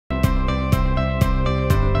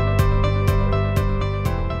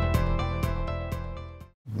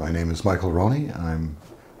My name is Michael Roney. I'm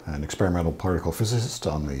an experimental particle physicist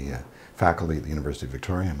on the faculty at the University of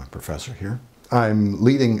Victoria. I'm a professor here. I'm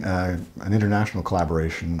leading an international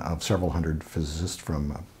collaboration of several hundred physicists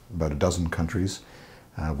from about a dozen countries.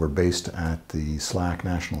 We're based at the SLAC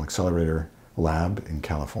National Accelerator Lab in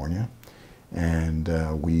California, and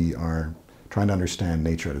we are trying to understand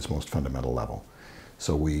nature at its most fundamental level.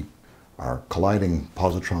 So we are colliding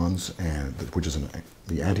positrons, which is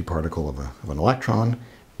the antiparticle of an electron,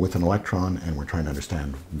 with an electron, and we're trying to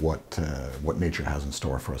understand what nature has in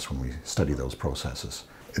store for us when we study those processes.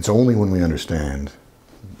 It's only when we understand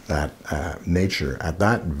that nature at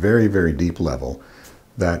that very, very deep level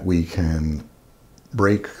that we can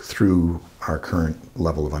break through our current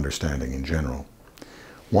level of understanding in general.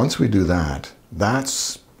 Once we do that,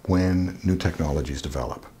 that's when new technologies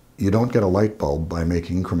develop. You don't get a light bulb by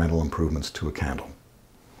making incremental improvements to a candle.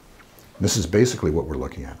 This is basically what we're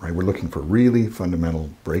looking at, right? We're looking for really fundamental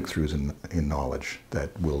breakthroughs in knowledge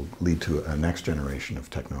that will lead to a next generation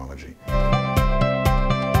of technology.